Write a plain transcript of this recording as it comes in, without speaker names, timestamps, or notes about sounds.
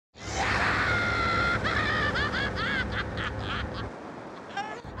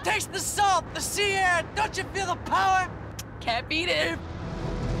Taste the salt, the sea air. Don't you feel the power? Can't beat it.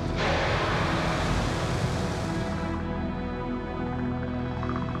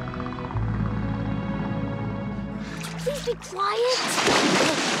 Please be quiet.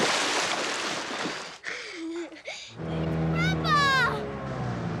 Grandpa!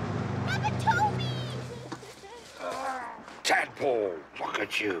 Grandpa Toby! Tadpole, look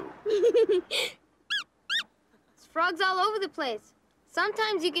at you. There's frogs all over the place.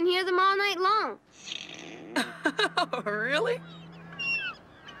 Sometimes you can hear them all night long. Really?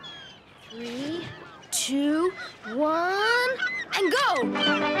 3, 2, 1, and go!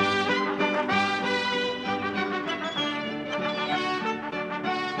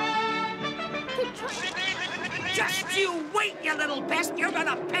 Just you wait, you little pest. You're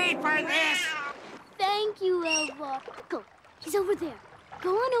gonna pay for this. Thank you, Elva. Go. He's over there.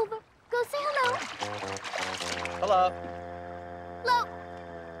 Go on over. Go say hello. Hello. Hello.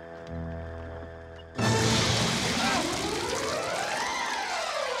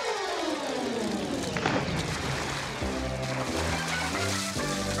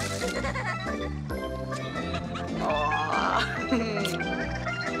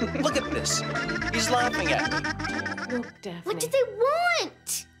 Look at this. He's laughing at me. Look, Daphne. What did they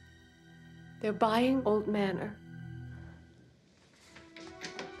want? They're buying Old Manor.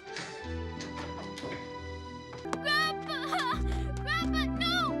 Grandpa! Grandpa,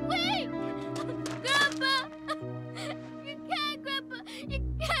 no, wait! Grandpa! You can't, Grandpa! You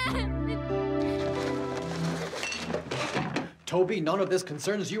can't! Toby, none of this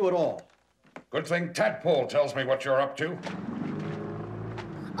concerns you at all. Good thing Tadpole tells me what you're up to.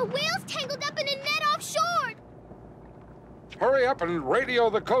 A whale's tangled up in a net offshore! Hurry up and radio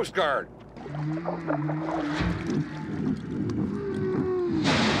the Coast Guard.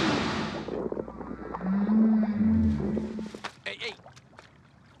 Hey.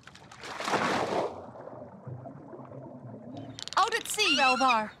 Out at sea,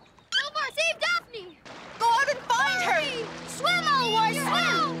 Elvar. Elvar, save Daphne! Go out and find her. Swim, Elvar,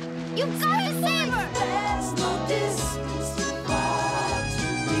 swim! You've got to save her!